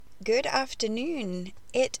Good afternoon.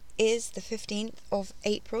 It is the 15th of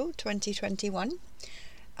April 2021.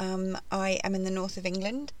 I am in the north of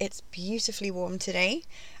England. It's beautifully warm today.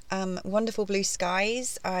 Wonderful blue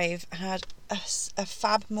skies. I've had a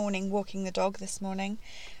fab morning walking the dog this morning,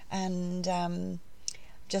 and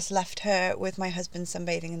just left her with my husband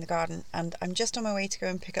sunbathing in the garden, and I'm just on my way to go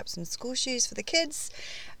and pick up some school shoes for the kids,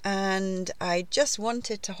 and I just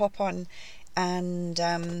wanted to hop on and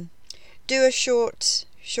do a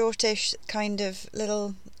shortish kind of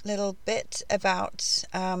little bit about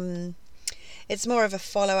it's more of a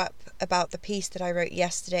follow-up about the piece that I wrote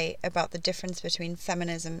yesterday about the difference between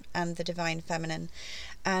feminism and the divine feminine.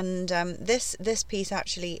 And this piece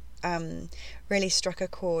actually really struck a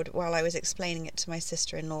chord while I was explaining it to my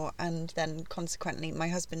sister-in-law, and then consequently my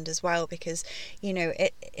husband as well, because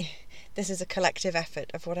this is a collective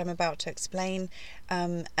effort of what I'm about to explain,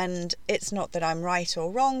 and it's not that I'm right or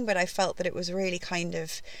wrong, but I felt that it was really kind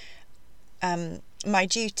of my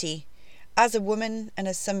duty as a woman and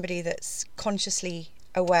as somebody that's consciously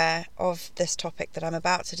aware of this topic that I'm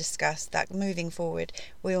about to discuss, that moving forward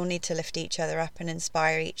we all need to lift each other up and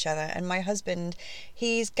inspire each other. And my husband,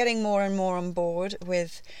 he's getting more and more on board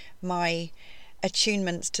with my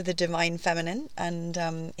attunements to the divine feminine, and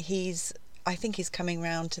I think he's coming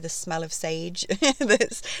round to the smell of sage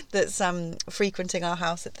that's frequenting our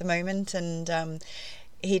house at the moment, and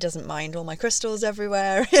he doesn't mind all my crystals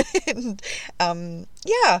everywhere. And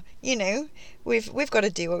we've got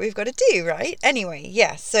to do what we've got to do, right? Anyway,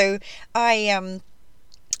 yeah. So I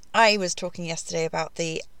was talking yesterday about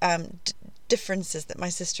the differences that my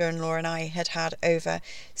sister-in-law and I had over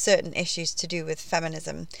certain issues to do with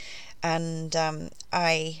feminism, and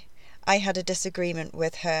I had a disagreement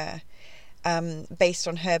with her based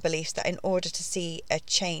on her beliefs that in order to see a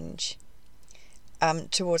change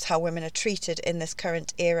towards how women are treated in this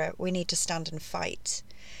current era, we need to stand and fight.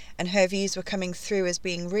 And her views were coming through as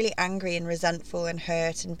being really angry and resentful and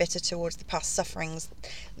hurt and bitter towards the past sufferings,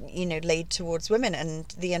 laid towards women and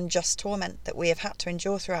the unjust torment that we have had to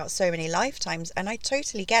endure throughout so many lifetimes. And I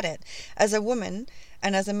totally get it. As a woman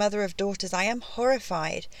and as a mother of daughters, I am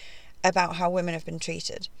horrified about how women have been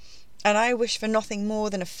treated. And I wish for nothing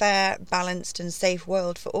more than a fair, balanced and safe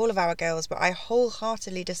world for all of our girls, but I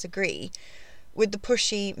wholeheartedly disagree with the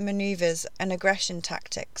pushy manoeuvres and aggression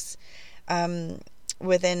tactics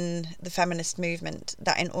within the feminist movement,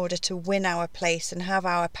 that in order to win our place and have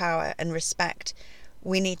our power and respect,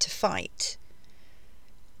 we need to fight.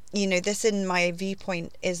 This, in my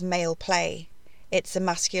viewpoint, is male play. It's a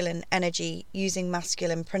masculine energy using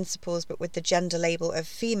masculine principles, but with the gender label of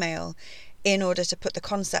female, in order to put the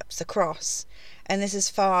concepts across. And this is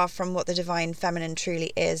far from what the divine feminine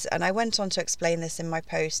truly is. And I went on to explain this in my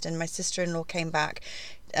post, and my sister-in-law came back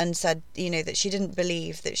and said, that she didn't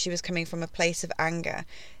believe that she was coming from a place of anger,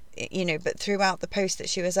 but throughout the post that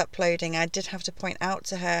she was uploading, I did have to point out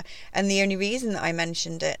to her, and the only reason that I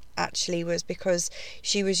mentioned it actually was because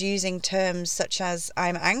she was using terms such as,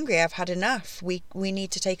 I'm angry, I've had enough, we need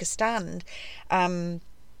to take a stand.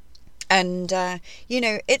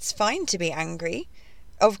 It's fine to be angry.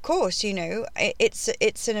 Of course,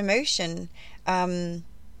 it's an emotion,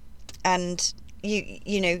 and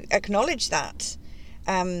you acknowledge that.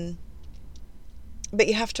 But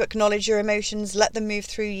you have to acknowledge your emotions, let them move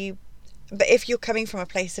through you. But if you're coming from a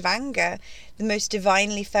place of anger, the most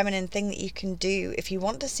divinely feminine thing that you can do if you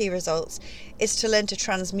want to see results is to learn to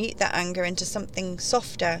transmute that anger into something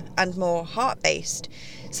softer and more heart-based,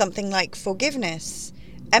 something like forgiveness,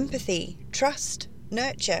 empathy, trust,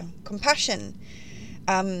 nurture, compassion.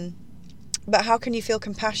 But how can you feel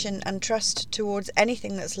compassion and trust towards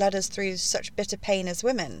anything that's led us through such bitter pain as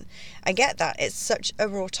women? I get that. It's such a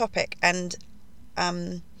raw topic, and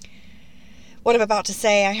what I'm about to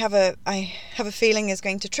say, I have a feeling is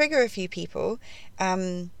going to trigger a few people.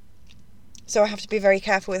 So I have to be very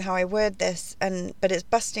careful with how I word this, but it's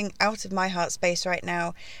busting out of my heart space right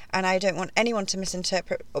now, and I don't want anyone to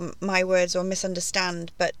misinterpret my words or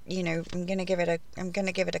misunderstand, but I'm going to give it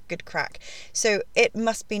a good crack. So it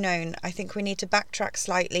must be known, I think we need to backtrack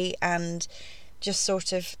slightly and just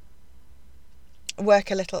sort of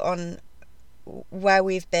work a little on where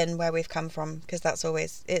we've been, where we've come from, because it's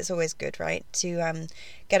always good, right, to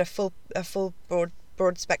get a full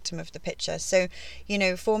broad spectrum of the picture. So,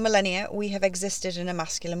 for millennia, we have existed in a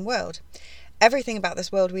masculine world. Everything about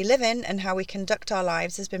this world we live in and how we conduct our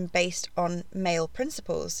lives has been based on male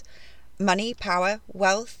principles. Money, power,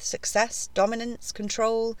 wealth, success, dominance,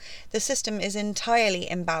 control. The system is entirely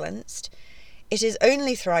imbalanced. It is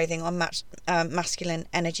only thriving on masculine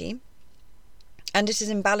energy. And it is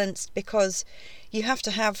imbalanced because you have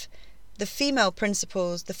to have the female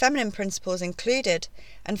principles, the feminine principles included,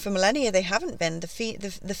 and for millennia they haven't been.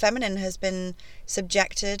 The feminine has been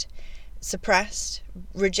subjected, suppressed,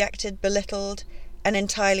 rejected, belittled, and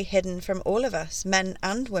entirely hidden from all of us, men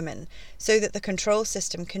and women, so that the control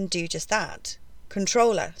system can do just that,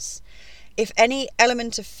 control us. If any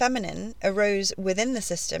element of feminine arose within the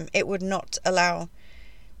system, it would not allow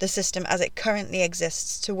the system as it currently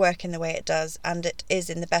exists to work in the way it does, and it is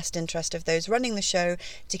in the best interest of those running the show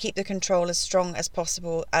to keep the control as strong as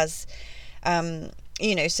possible, as so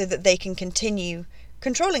that they can continue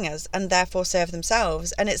controlling us and therefore serve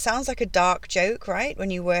themselves. And it sounds like a dark joke, right, when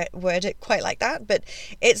you word it quite like that, but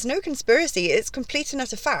it's no conspiracy. It's complete and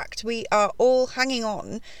utter fact. We are all hanging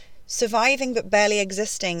on, surviving but barely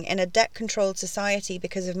existing in a debt-controlled society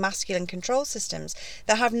because of masculine control systems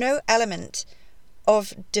that have no element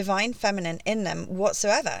of divine feminine in them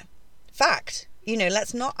whatsoever. Fact.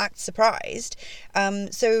 Let's not act surprised.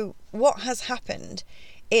 So what has happened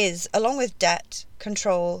is, along with debt,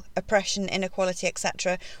 control, oppression, inequality,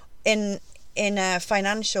 etc., in a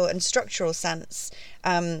financial and structural sense,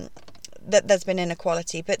 that there's been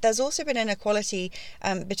inequality, but there's also been inequality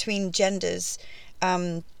between genders,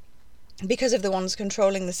 because of the ones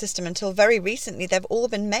controlling the system. Until very recently, they've all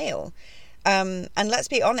been male. And let's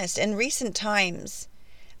be honest, in recent times,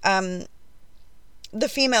 the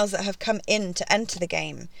females that have come in to enter the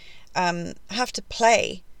game have to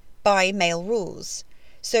play by male rules.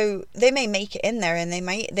 So they may make it in there, and they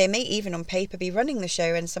may even on paper be running the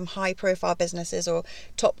show in some high profile businesses or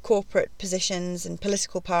top corporate positions and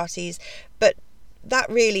political parties, but that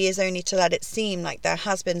really is only to let it seem like there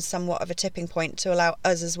has been somewhat of a tipping point to allow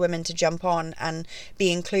us as women to jump on and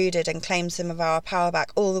be included and claim some of our power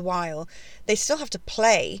back. All the while, they still have to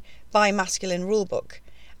play by masculine rulebook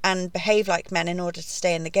and behave like men in order to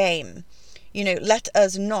stay in the game. Let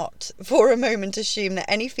us not for a moment assume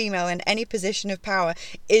that any female in any position of power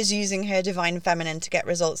is using her divine feminine to get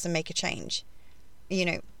results and make a change.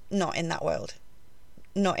 Not in that world.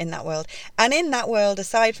 Not in that world. And in that world,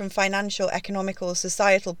 aside from financial, economical,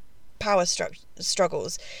 societal power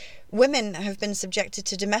struggles, women have been subjected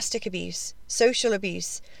to domestic abuse, social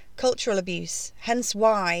abuse, cultural abuse. Hence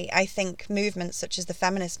why I think movements such as the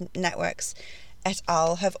feminist networks et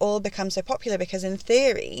al. Have all become so popular, because in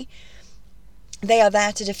theory, they are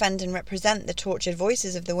there to defend and represent the tortured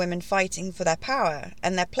voices of the women fighting for their power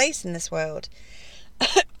and their place in this world.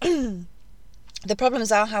 The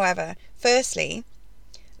problems are, however, firstly,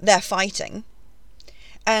 they're fighting,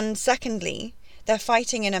 and secondly, they're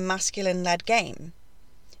fighting in a masculine-led game.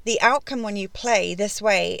 The outcome when you play this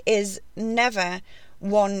way is never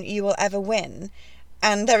one you will ever win,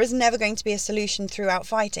 and there is never going to be a solution throughout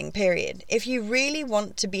fighting, period. If you really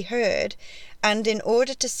want to be heard, and in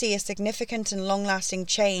order to see a significant and long-lasting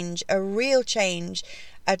change, a real change,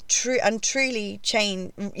 truly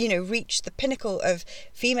change, reach the pinnacle of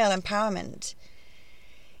female empowerment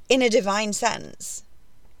in a divine sense,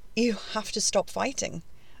 you have to stop fighting,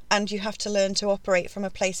 and you have to learn to operate from a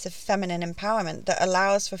place of feminine empowerment that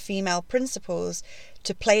allows for female principles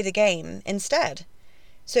to play the game instead.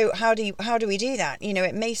 So how do we do that?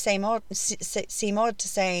 It may seem odd to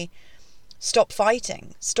say, stop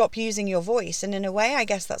fighting, stop using your voice, and in a way I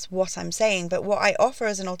guess that's what I'm saying, but what I offer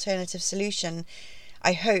as an alternative solution,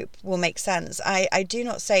 I hope, will make sense. I do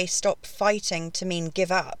not say stop fighting to mean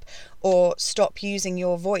give up, or stop using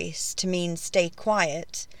your voice to mean stay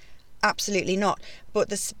quiet. Absolutely not. But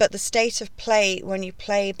the state of play when you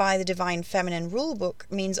play by the divine feminine rulebook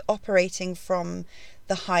means operating from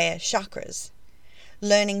the higher chakras,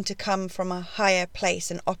 learning to come from a higher place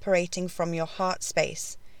and operating from your heart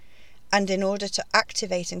space. And in order to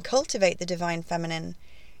activate and cultivate the divine feminine,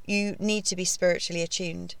 you need to be spiritually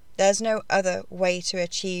attuned. There's no other way to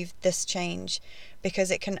achieve this change,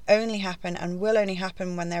 because it can only happen and will only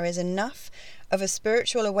happen when there is enough of a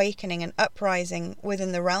spiritual awakening and uprising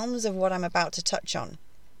within the realms of what I'm about to touch on.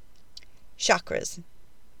 Chakras.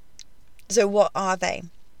 So what are they?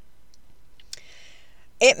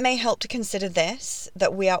 It may help to consider this,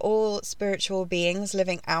 that we are all spiritual beings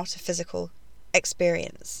living out a physical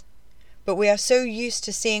experience. But we are so used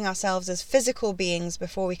to seeing ourselves as physical beings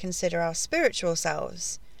before we consider our spiritual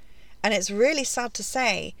selves. And it's really sad to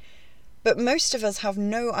say, but most of us have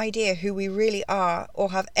no idea who we really are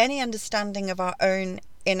or have any understanding of our own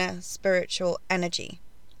inner spiritual energy.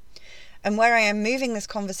 And where I am moving this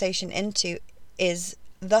conversation into is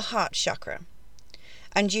the heart chakra.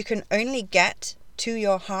 And you can only get to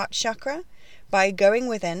your heart chakra by going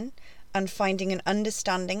within and finding an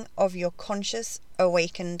understanding of your conscious,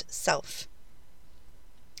 awakened self.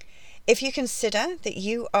 If you consider that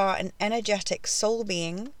you are an energetic soul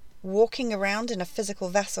being walking around in a physical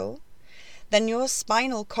vessel, then your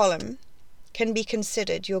spinal column can be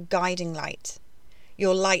considered your guiding light,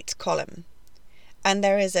 your light column. And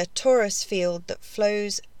there is a torus field that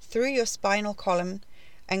flows through your spinal column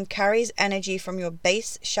and carries energy from your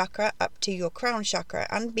base chakra up to your crown chakra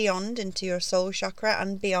and beyond into your soul chakra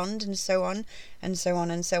and beyond, and so on and so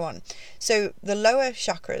on and so on. So the lower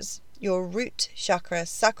chakras, your root chakra,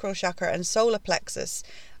 sacral chakra and solar plexus,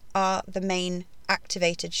 are the main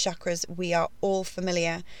activated chakras. We are all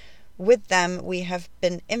familiar with them. We have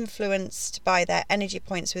been influenced by their energy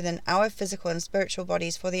points within our physical and spiritual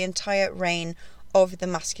bodies for the entire reign of the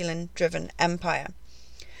masculine driven empire.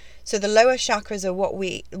 So the lower chakras are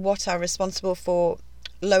what are responsible for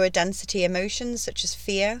lower density emotions such as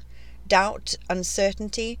fear, doubt,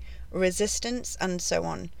 uncertainty, resistance, and so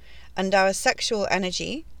on. And our sexual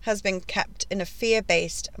energy has been kept in a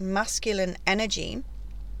fear-based masculine energy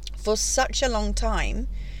for such a long time.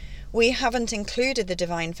 We haven't included the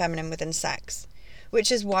divine feminine within sex,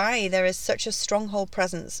 which is why there is such a stronghold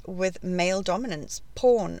presence with male dominance,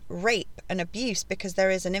 porn, rape, and abuse, because there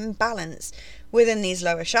is an imbalance within these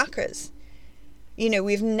lower chakras.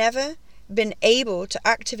 We've never been able to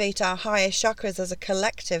activate our higher chakras as a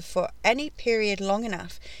collective for any period long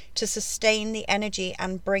enough to sustain the energy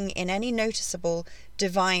and bring in any noticeable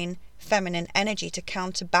divine feminine energy to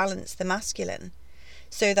counterbalance the masculine.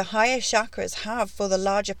 So the higher chakras have, for the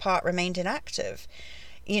larger part, remained inactive,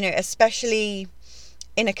 especially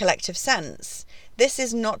in a collective sense. This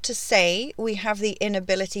is not to say we have the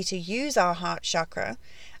inability to use our heart chakra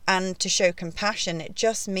and to show compassion. It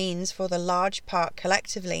just means for the large part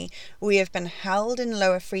collectively, we have been held in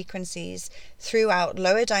lower frequencies throughout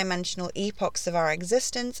lower dimensional epochs of our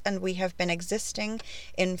existence, and we have been existing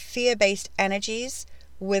in fear-based energies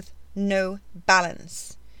with no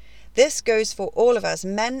balance. This goes for all of us,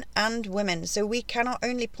 men and women, so we cannot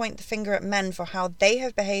only point the finger at men for how they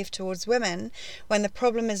have behaved towards women, when the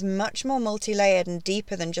problem is much more multi-layered and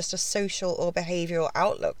deeper than just a social or behavioural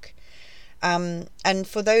outlook. And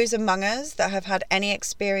for those among us that have had any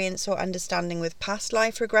experience or understanding with past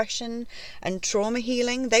life regression and trauma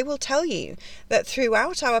healing, they will tell you that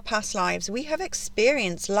throughout our past lives we have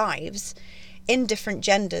experienced lives in different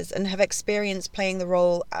genders and have experienced playing the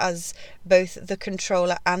role as both the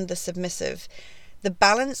controller and the submissive. The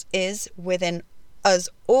balance is within us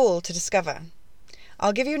all to discover.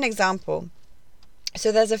 I'll give you an example.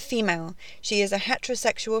 So there's a female. She is a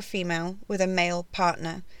heterosexual female with a male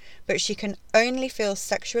partner, but she can only feel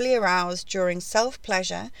sexually aroused during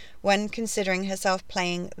self-pleasure when considering herself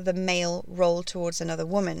playing the male role towards another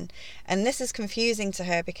woman. And this is confusing to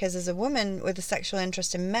her because as a woman with a sexual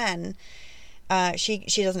interest in men, she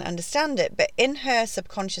doesn't understand it, but in her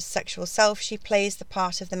subconscious sexual self, she plays the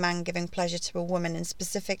part of the man giving pleasure to a woman and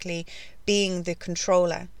specifically being the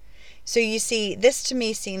controller. So you see, this to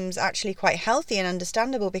me seems actually quite healthy and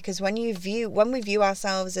understandable, because when we view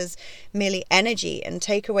ourselves as merely energy and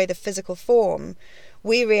take away the physical form,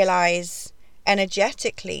 we realize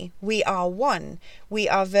energetically we are one. We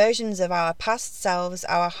are versions of our past selves,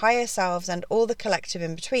 our higher selves, and all the collective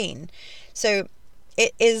in between. So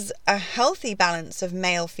it is a healthy balance of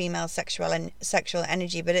male-female sexual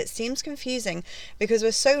energy, but it seems confusing because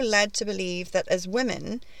we're so led to believe that as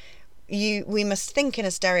women, we must think in a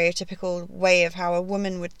stereotypical way of how a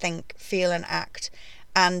woman would think, feel, and act,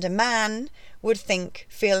 and a man would think,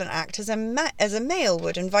 feel, and act as a male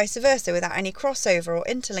would, and vice versa, without any crossover or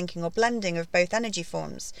interlinking or blending of both energy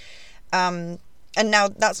forms. And now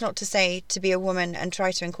that's not to say to be a woman and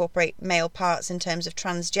try to incorporate male parts in terms of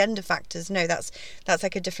transgender factors. No, that's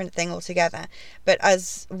like a different thing altogether. But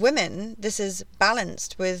as women, this is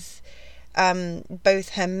balanced with both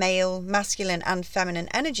her male, masculine and feminine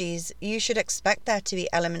energies. You should expect there to be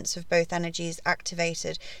elements of both energies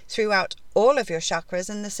activated throughout all of your chakras,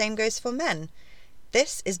 and the same goes for men.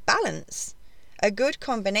 This is balance. A good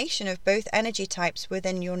combination of both energy types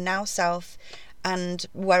within your now self and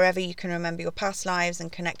wherever you can remember your past lives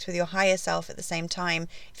and connect with your higher self at the same time.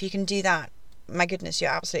 If you can do that, my goodness, you're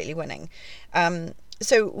absolutely winning.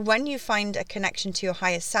 So when you find a connection to your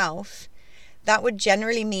higher self, that would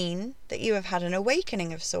generally mean that you have had an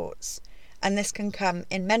awakening of sorts. And this can come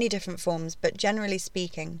in many different forms, but generally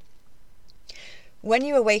speaking, when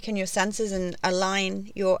you awaken your senses and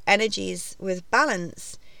align your energies with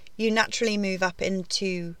balance, you naturally move up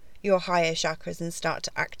into your higher chakras and start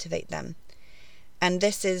to activate them. And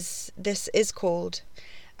this is called,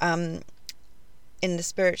 in the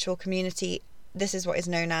spiritual community, this is what is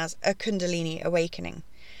known as a Kundalini awakening.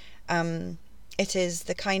 It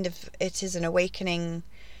is an awakening,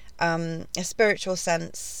 a spiritual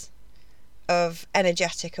sense of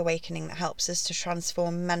energetic awakening that helps us to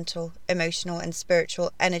transform mental, emotional and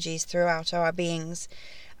spiritual energies throughout our beings.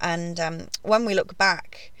 And when we look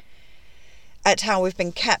back at how we've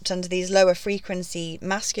been kept under these lower frequency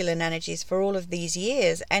masculine energies for all of these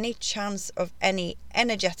years, any chance of any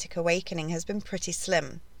energetic awakening has been pretty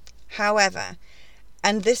slim. However,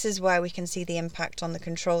 and this is where we can see the impact on the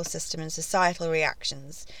control system and societal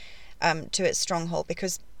reactions to its stronghold,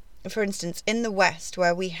 because, for instance, in the West,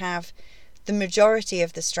 where we have the majority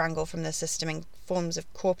of the strangle from the system in forms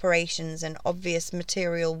of corporations and obvious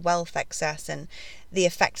material wealth excess and the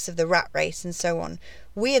effects of the rat race and so on,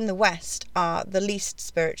 we in the West are the least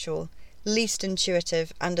spiritual, least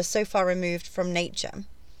intuitive, and are so far removed from nature.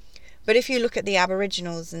 But if you look at the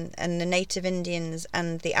Aboriginals and the native Indians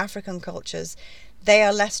and the African cultures, they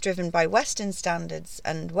are less driven by Western standards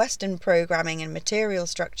and Western programming and material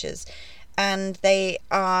structures, and they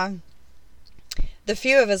are the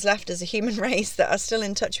few of us left as a human race that are still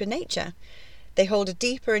in touch with nature. They hold a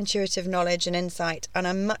deeper intuitive knowledge and insight and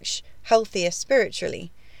are much healthier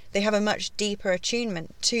spiritually. They have a much deeper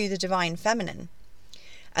attunement to the divine feminine.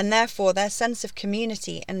 And therefore their sense of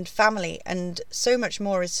community and family and so much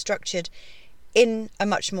more is structured in a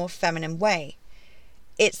much more feminine way.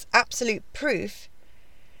 It's absolute proof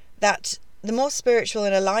that the more spiritual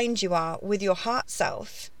and aligned you are with your heart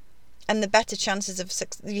self, and the better chances of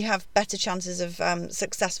you have better chances of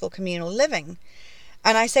successful communal living.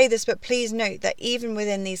 And I say this, but please note that even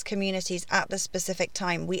within these communities at the specific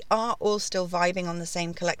time, we are all still vibing on the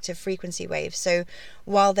same collective frequency wave. So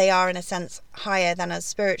while they are in a sense higher than us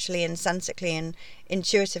spiritually and sensically and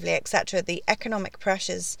intuitively, etc., the economic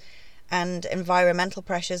pressures and environmental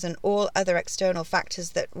pressures and all other external factors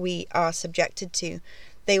that we are subjected to,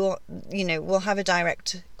 they will have a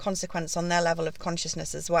direct consequence on their level of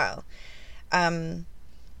consciousness as well.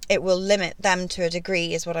 It will limit them to a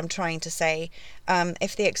degree, is what I'm trying to say.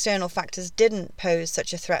 If the external factors didn't pose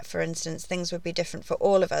such a threat, for instance, things would be different for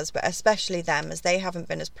all of us, but especially them, as they haven't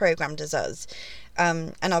been as programmed as us.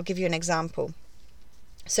 And I'll give you an example.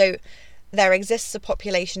 So there exists a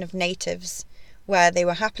population of natives where they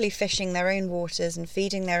were happily fishing their own waters and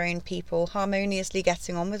feeding their own people, harmoniously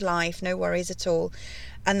getting on with life, no worries at all.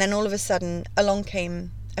 And then all of a sudden, along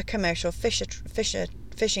came a commercial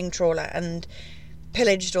fishing trawler and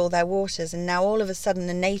pillaged all their waters. And now all of a sudden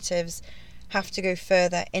the natives have to go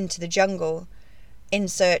further into the jungle in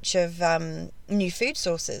search of new food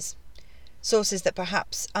sources that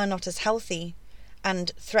perhaps are not as healthy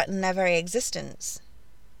and threaten their very existence.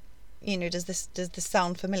 Does this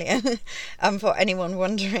sound familiar? For anyone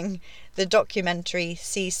wondering, the documentary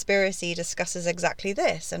Seaspiracy discusses exactly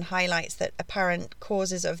this and highlights that apparent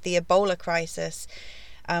causes of the Ebola crisis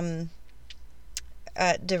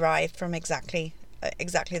derived from exactly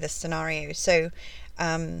this scenario. So,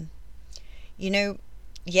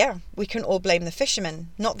 we can all blame the fishermen,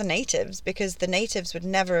 not the natives, because the natives would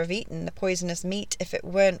never have eaten the poisonous meat if it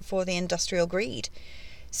weren't for the industrial greed.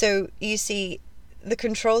 So you see, the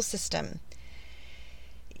control system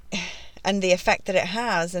and the effect that it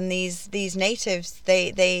has, and these natives,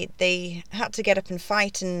 they had to get up and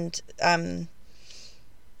fight and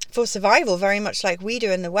for survival, very much like we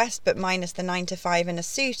do in the West, but minus the 9 to 5 in a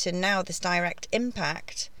suit. And now this direct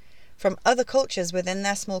impact from other cultures within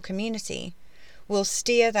their small community will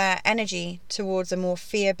steer their energy towards a more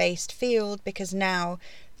fear-based field, because now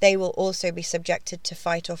they will also be subjected to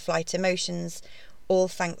fight or flight emotions, all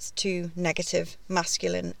thanks to negative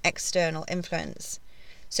masculine external influence.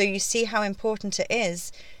 So you see how important it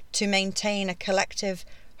is to maintain a collective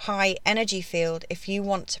high energy field if you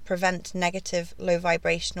want to prevent negative, low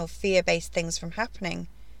vibrational, fear-based things from happening.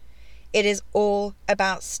 It is all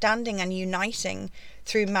about standing and uniting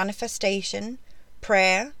through manifestation,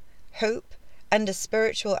 prayer, hope, and a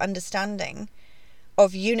spiritual understanding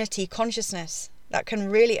of unity consciousness that can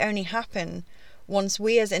really only happen once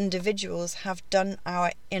we as individuals have done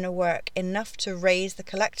our inner work enough to raise the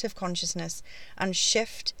collective consciousness and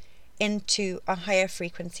shift into a higher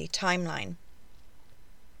frequency timeline.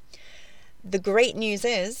 The great news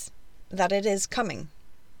is that it is coming.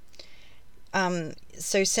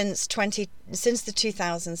 So since the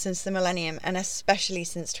 2000s, since the millennium, and especially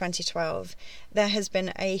since 2012, there has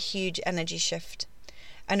been a huge energy shift,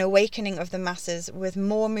 an awakening of the masses, with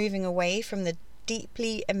more moving away from the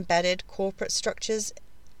deeply embedded corporate structures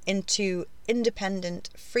into independent,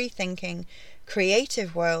 free-thinking,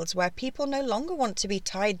 creative worlds where people no longer want to be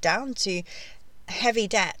tied down to heavy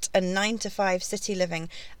debt and 9 to 5 city living,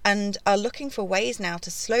 and are looking for ways now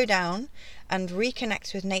to slow down and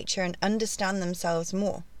reconnect with nature and understand themselves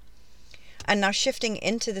more. And now shifting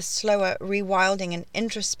into the slower, rewilding and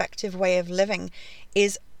introspective way of living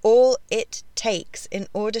is all it takes in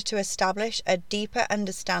order to establish a deeper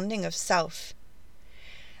understanding of self.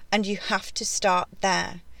 And you have to start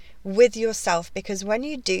there with yourself, because when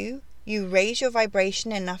you do, you raise your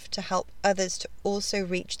vibration enough to help others to also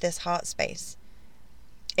reach this heart space.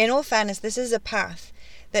 In all fairness, this is a path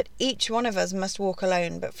that each one of us must walk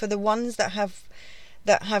alone, but for the ones that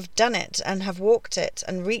have done it and have walked it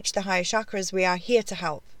and reached the higher chakras, we are here to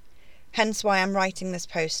help. Hence why I'm writing this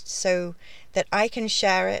post, so that I can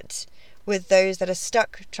share it with those that are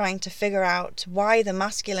stuck trying to figure out why the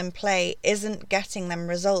masculine play isn't getting them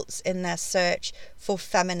results in their search for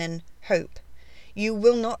feminine hope. You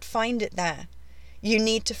will not find it there. You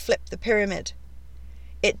need to flip the pyramid.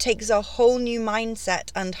 It takes a whole new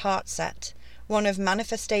mindset and heart set, one of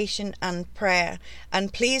manifestation and prayer.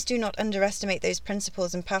 And please do not underestimate those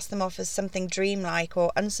principles and pass them off as something dreamlike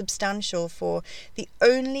or unsubstantial, for the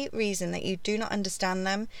only reason that you do not understand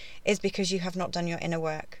them is because you have not done your inner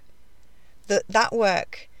work. The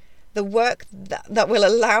work that will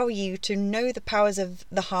allow you to know the powers of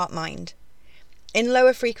the heart mind. In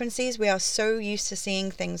lower frequencies, we are so used to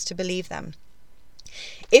seeing things to believe them.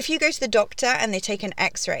 If you go to the doctor and they take an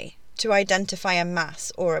X-ray to identify a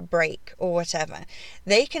mass or a break or whatever,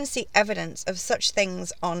 they can see evidence of such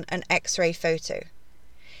things on an X-ray photo.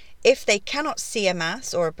 If they cannot see a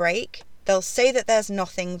mass or a break, they'll say that there's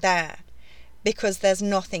nothing there because there's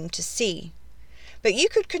nothing to see. But you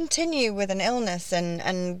could continue with an illness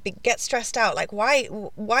and get stressed out. Like,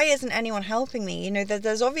 why isn't anyone helping me? You know,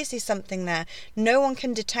 there's obviously something there. No one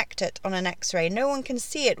can detect it on an X-ray. No one can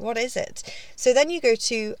see it. What is it? So then you go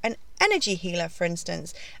to an energy healer, for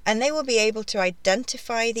instance, and they will be able to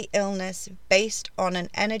identify the illness based on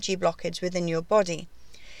an energy blockage within your body.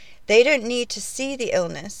 They don't need to see the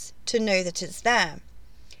illness to know that it's there.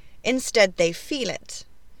 Instead, they feel it.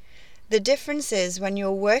 The difference is when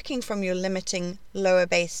you're working from your limiting lower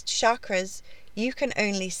based chakras, you can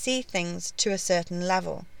only see things to a certain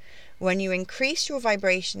level. When you increase your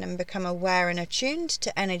vibration and become aware and attuned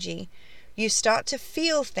to energy, you start to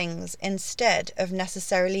feel things instead of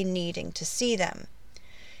necessarily needing to see them.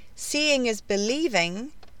 Seeing is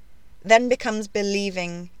believing, then becomes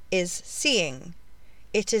believing is seeing.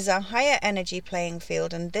 It is a higher energy playing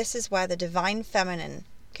field, and this is where the divine feminine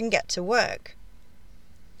can get to work.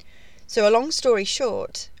 So a long story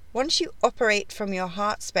short, once you operate from your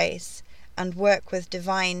heart space and work with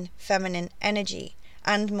divine feminine energy,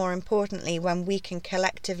 and more importantly, when we can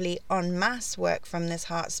collectively en masse work from this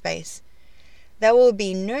heart space, there will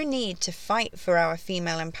be no need to fight for our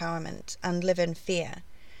female empowerment and live in fear.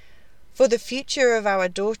 For the future of our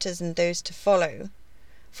daughters and those to follow,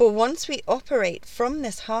 for once we operate from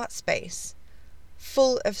this heart space,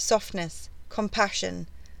 full of softness, compassion,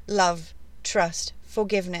 love, trust,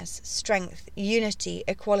 forgiveness, strength, unity,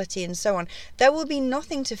 equality, and so on, there will be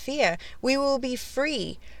nothing to fear. We will be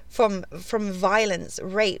free from violence,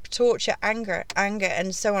 rape, torture, anger,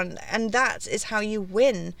 and so on. And that is how you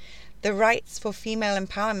win the rights for female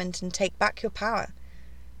empowerment and take back your power.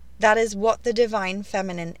 That is what the divine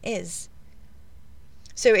feminine is.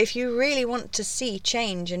 So if you really want to see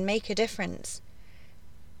change and make a difference,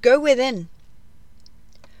 go within.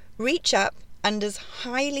 Reach up and be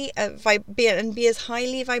as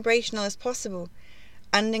highly vibrational as possible,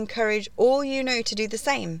 and encourage all you know to do the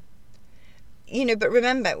same. But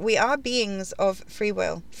remember, we are beings of free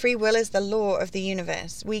will. Free will is the law of the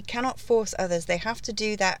universe. We cannot force others. They have to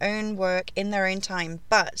do their own work in their own time,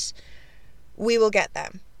 but we will get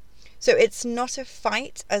there. So it's not a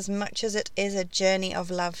fight as much as it is a journey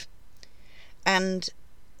of love. And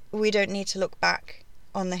we don't need to look back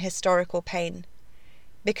on the historical pain,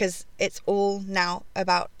 because it's all now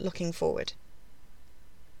about looking forward.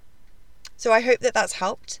 So I hope that that's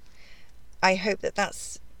helped. I hope that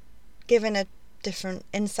that's given a different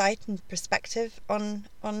insight and perspective on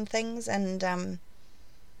things. And I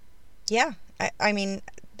mean,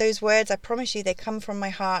 those words, I promise you, they come from my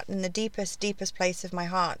heart, in the deepest place of my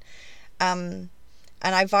heart. And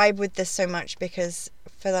I vibe with this so much because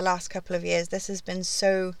for the last couple of years, this has been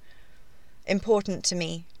so important to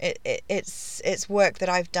me. It's work that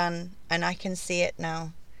I've done, and I can see it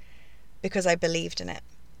now because I believed in it.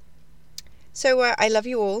 So I love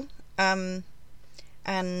you all, and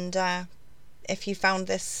if you found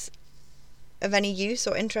this of any use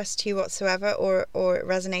or interest to you whatsoever, or it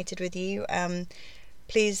resonated with you,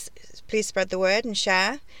 please spread the word and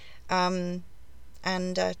share, and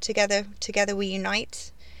together we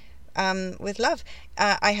unite with love.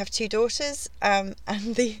 I have 2 daughters, and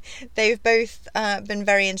they've both been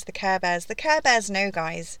very into the Care Bears. The Care Bears know,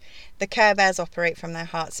 guys. The Care Bears operate from their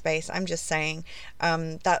heart space. I'm just saying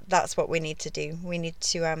that's what we need to do. We need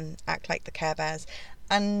to act like the Care Bears.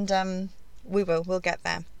 and we'll get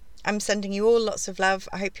there. I'm sending you all lots of love.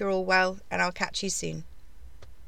 I hope you're all well, and I'll catch you soon.